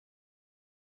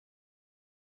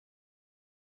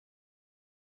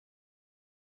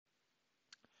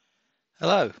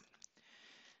Hello.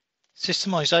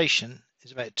 Systemization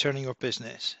is about turning your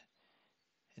business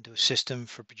into a system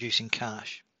for producing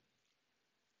cash.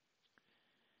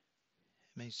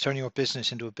 It means turning your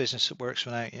business into a business that works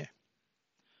without you,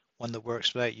 one that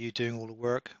works without you doing all the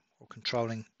work or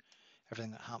controlling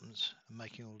everything that happens and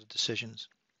making all the decisions.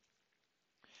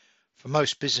 For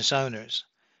most business owners,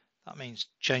 that means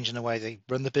changing the way they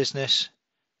run the business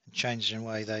and changing the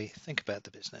way they think about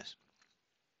the business.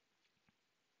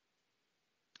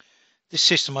 This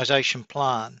systemization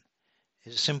plan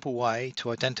is a simple way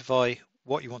to identify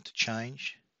what you want to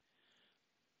change,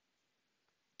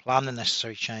 plan the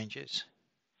necessary changes,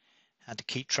 and to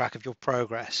keep track of your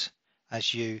progress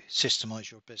as you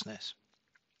systemize your business.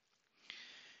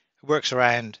 It works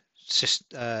around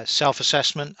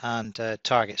self-assessment and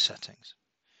target settings.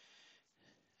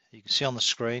 You can see on the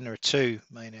screen there are two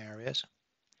main areas.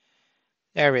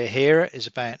 The area here is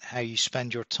about how you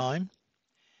spend your time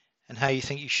and how you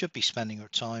think you should be spending your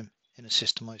time in a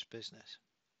systemized business.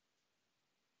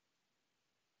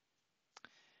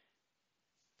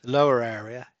 The lower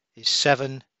area is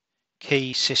 7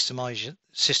 key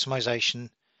systemization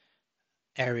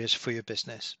areas for your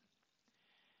business,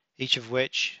 each of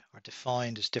which are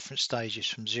defined as different stages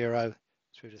from 0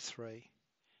 through to 3.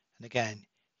 And again,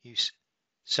 you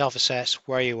self-assess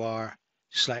where you are,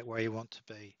 select where you want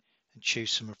to be, and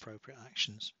choose some appropriate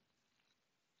actions.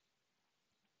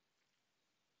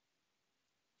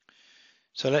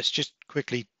 So let's just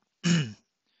quickly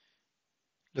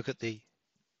look at the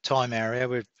time area.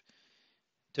 We're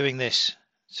doing this,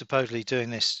 supposedly doing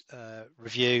this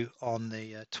review on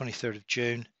the 23rd of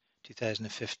June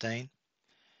 2015.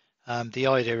 The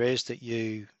idea is that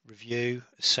you review,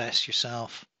 assess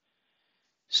yourself,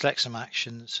 select some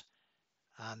actions,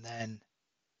 and then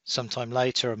sometime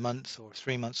later, a month or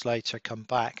 3 months later, come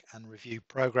back and review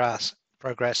progress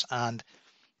and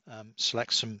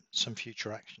select some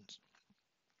future actions.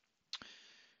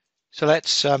 So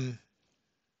let's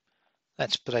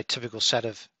put a typical set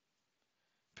of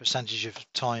percentage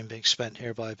of time being spent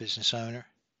here by a business owner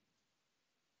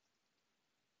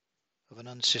of an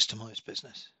unsystemized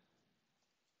business.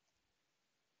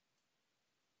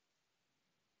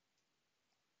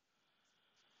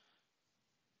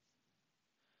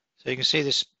 So you can see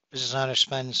this business owner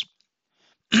spends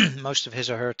most of his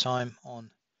or her time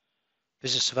on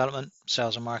business development,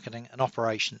 sales and marketing, and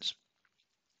operations,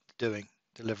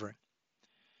 delivering.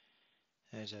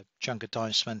 There's a chunk of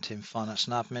time spent in finance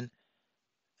and admin.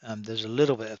 There's a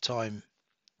little bit of time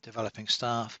developing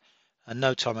staff, and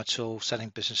no time at all setting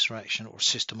business direction or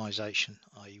systemization,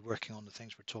 i.e. working on the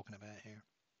things we're talking about here.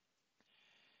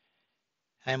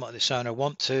 How might this owner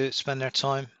want to spend their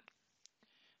time?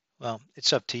 Well,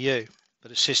 it's up to you,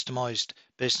 but a systemized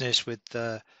business with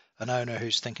an owner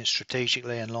who's thinking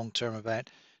strategically and long-term about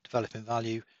developing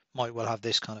value might well have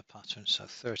this kind of pattern. So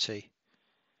 30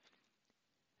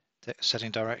 setting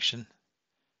direction,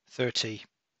 30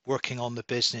 working on the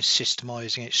business,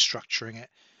 systemizing it, structuring it,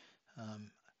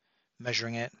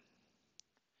 measuring it,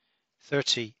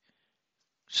 30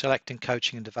 selecting,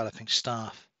 coaching and developing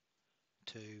staff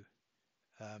to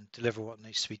deliver what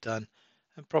needs to be done,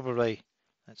 and probably,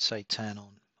 let's say, 10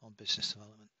 on business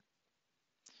development.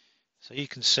 So you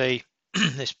can see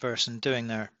this person doing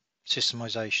their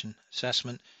systemization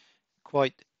assessment,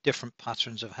 quite different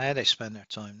patterns of how they spend their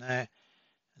time now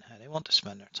and how they want to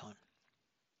spend their time.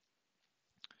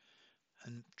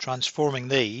 And transforming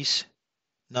these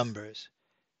numbers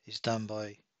is done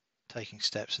by taking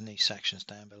steps in these sections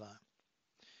down below.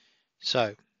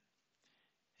 So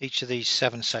each of these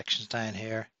 7 sections down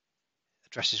here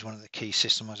addresses one of the key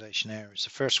systemization areas. The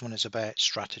first one is about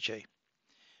strategy,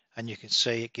 and you can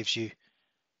see it gives you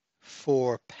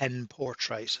 4 pen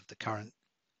portraits of the current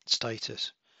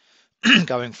status,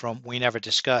 going from we never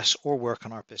discuss or work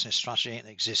on our business strategy and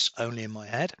it exists only in my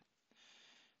head,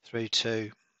 through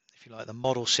to, if you like, the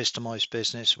model systemized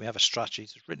business. We have a strategy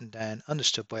that's written down,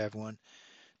 understood by everyone,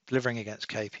 delivering against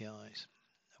KPIs,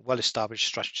 a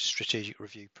well-established strategic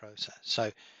review process.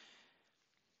 So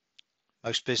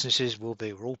most businesses will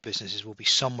be, or all businesses will be,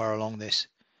 somewhere along this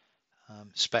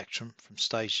spectrum from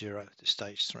stage 0 to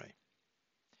stage 3.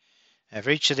 Now,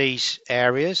 for each of these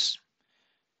areas,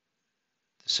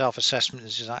 the self-assessment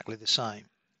is exactly the same.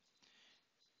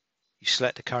 You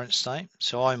select the current state.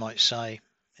 So I might say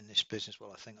in this business,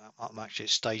 well, I think I'm actually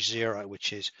at stage 0,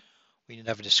 which is we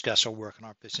never discuss or work on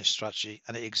our business strategy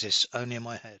and it exists only in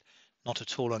my head, not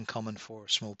at all uncommon for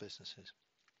small businesses.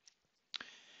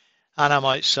 And I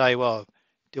might say, well,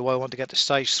 do I want to get to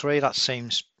stage 3? That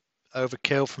seems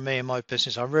overkill for me in my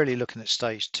business. I'm really looking at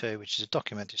stage 2, which is a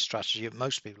documented strategy that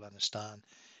most people understand,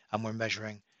 and we're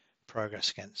measuring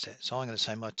progress against it. So I'm going to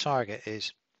say my target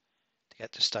is to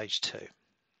get to stage 2.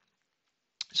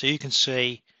 So you can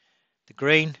see the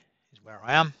green is where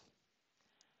I am.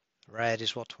 The red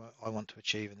is what I want to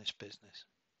achieve in this business.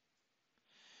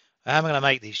 How am I going to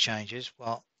make these changes?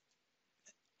 Well,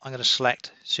 I'm going to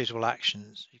select suitable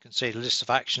actions. You can see the list of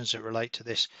actions that relate to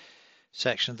this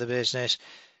section of the business.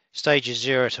 Stages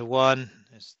 0 to 1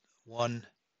 is one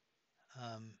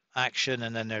action,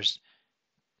 and then there's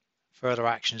further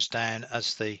actions down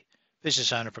as the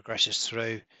business owner progresses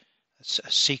through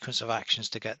a sequence of actions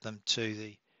to get them to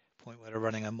the point where they're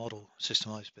running a model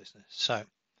systemized business. So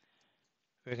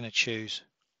we're going to choose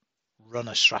run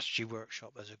a strategy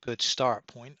workshop as a good start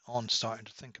point on starting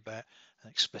to think about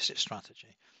an explicit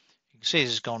strategy. You can see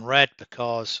this has gone red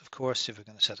because, of course, if we're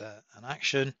going to set an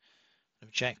action, an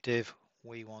objective,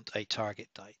 we want a target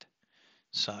date.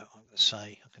 So I'm going to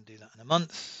say I can do that in a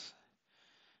month,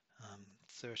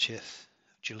 30th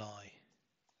of July.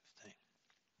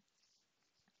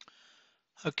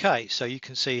 Okay, so you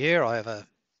can see here I have an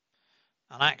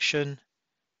action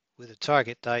with a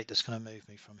target date that's going to move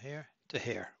me from here to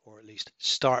here, or at least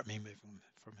start me moving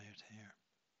from here to here.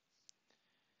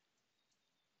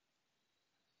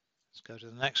 Let's go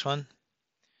to the next one.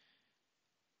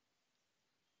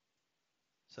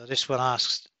 So this one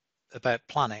asks about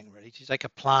planning, really, to take a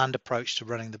planned approach to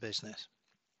running the business.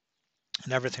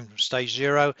 And everything from stage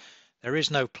 0, there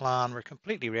is no plan, we're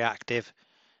completely reactive,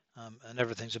 and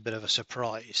everything's a bit of a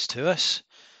surprise to us,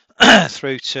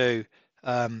 through to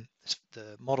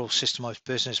the model systemized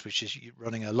business, which is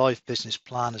running a live business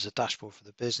plan as a dashboard for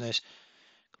the business,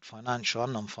 financial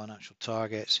and non-financial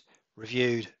targets,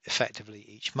 reviewed effectively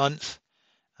each month,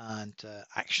 and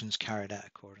actions carried out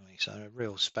accordingly. So a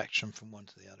real spectrum from one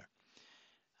to the other.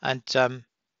 And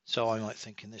so I might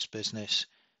think in this business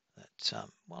that,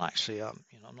 well, actually, I'm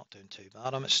not doing too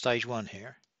bad. I'm at stage 1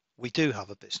 here. We do have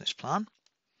a business plan,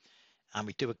 and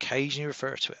we do occasionally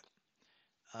refer to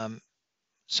it.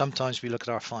 Sometimes we look at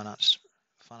our financial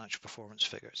performance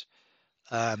figures.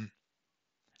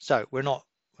 So we're not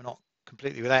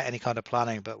completely without any kind of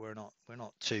planning, but we're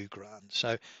not too grand.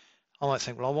 So I might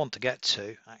think, well, I want to get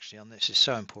to, actually on this is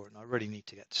so important, I really need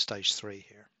to get to stage 3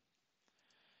 here.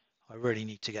 I really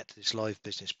need to get to this live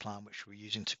business plan, which we're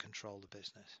using to control the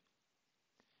business.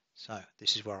 So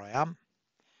this is where I am.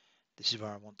 This is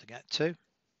where I want to get to.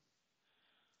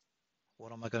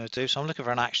 What am I going to do? So I'm looking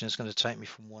for an action that's going to take me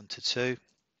from 1 to 2.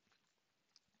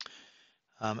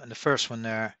 And the first one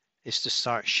there is to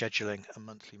start scheduling a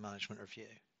monthly management review.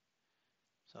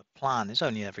 So a plan is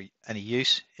only any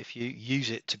use if you use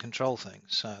it to control things.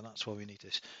 So that's why we need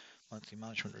this monthly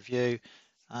management review.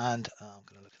 And I'm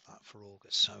going to look at that for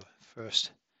August. So 1st,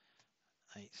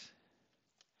 8th,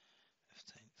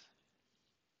 15th,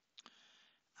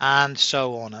 and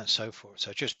so on and so forth.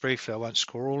 So just briefly, I won't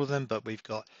score all of them, but we've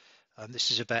got,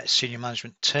 this is about senior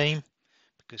management team,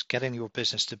 because getting your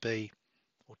business to be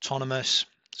autonomous,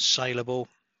 saleable,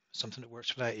 something that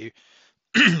works without you,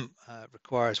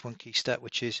 requires one key step,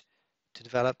 which is to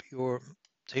develop your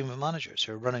team of managers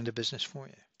who are running the business for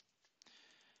you.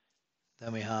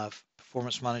 Then we have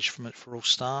performance management for all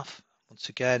staff. Once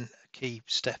again, a key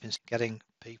step in getting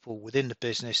people within the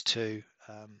business to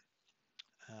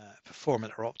perform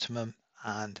at their optimum.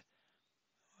 And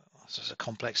it's a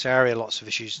complex area, lots of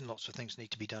issues and lots of things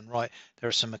need to be done right. There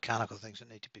are some mechanical things that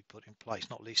need to be put in place,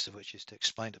 not least of which is to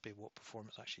explain to people what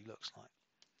performance actually looks like.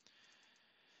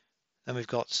 Then we've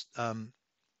got,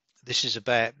 this is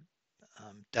about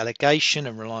delegation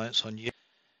and reliance on you.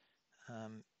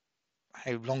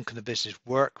 How long can the business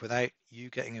work without you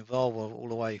getting involved? Well, all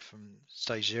the way from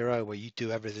stage 0, where you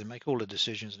do everything, make all the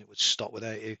decisions, and it would stop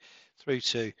without you, through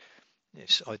to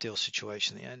this ideal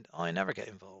situation in the end, I never get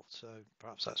involved. So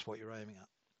perhaps that's what you're aiming at.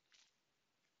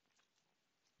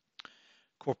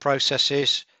 Core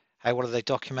processes, what are they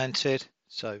documented?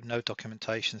 So no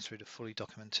documentation through to fully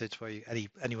documented, where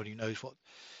anyone who knows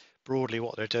broadly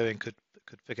what they're doing could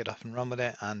pick it up and run with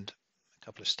it, and a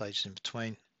couple of stages in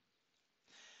between.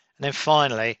 And then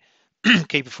finally,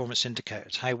 key performance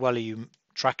indicators. How well are you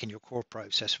tracking your core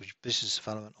process, which is business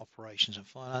development, operations, and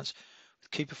finance,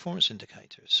 with key performance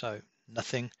indicators? So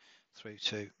nothing through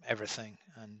to everything,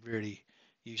 and really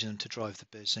using them to drive the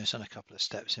business, and a couple of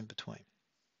steps in between.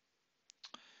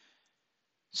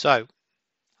 So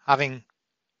having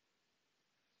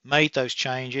made those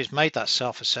changes, made that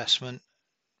self-assessment,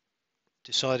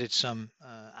 decided some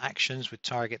actions with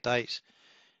target dates,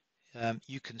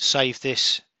 you can save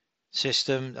this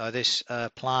system, this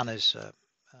plan as a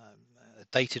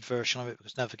dated version of it,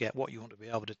 because never forget, what you want to be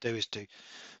able to do is to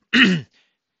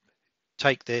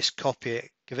take this, copy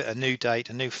it, give it a new date,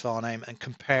 a new file name, and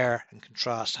compare and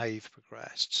contrast how you've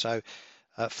progressed. So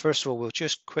first of all, we'll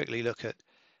just quickly look at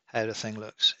how the thing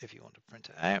looks if you want to print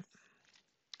it out.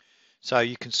 So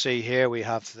you can see here we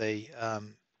have the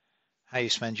how you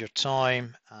spend your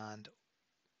time and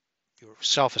your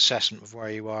self-assessment of where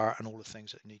you are and all the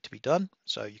things that need to be done.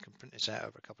 So you can print this out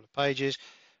over a couple of pages,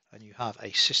 and you have a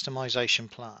systemization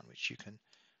plan which you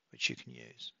can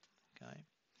use. Okay,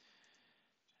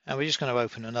 and we're just going to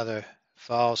open another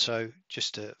file. So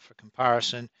just for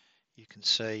comparison, you can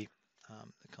see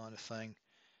the kind of thing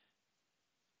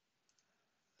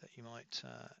that you might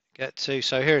get to.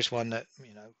 So here's one that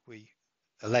we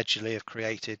allegedly have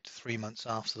created 3 months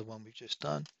after the one we've just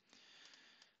done.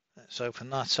 Let's open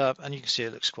that up, and you can see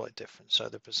it looks quite different. So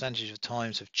the percentage of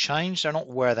times have changed. They're not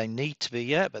where they need to be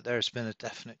yet, but there's been a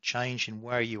definite change in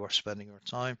where you are spending your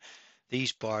time.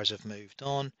 These bars have moved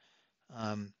on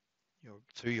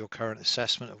through your current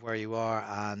assessment of where you are,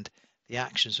 and the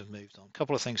actions have moved on. A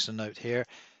couple of things to note here.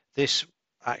 This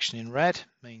action in red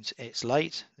means it's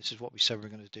late. This is what we said we were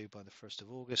going to do by the 1st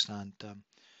of August, and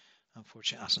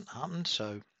unfortunately it hasn't happened,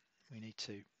 so we need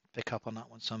to pick up on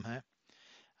that one somehow.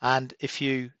 And if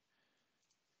you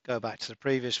go back to the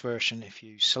previous version, if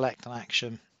you select an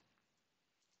action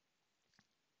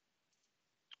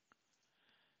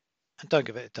and don't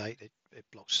give it a date, it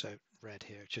blocks out red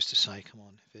here just to say, come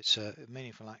on, if it's a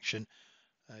meaningful action,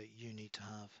 you need to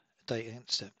have a date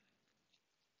against it.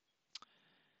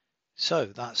 So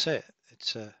that's it.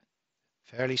 It's a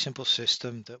fairly simple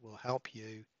system that will help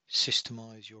you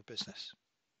systemize your business.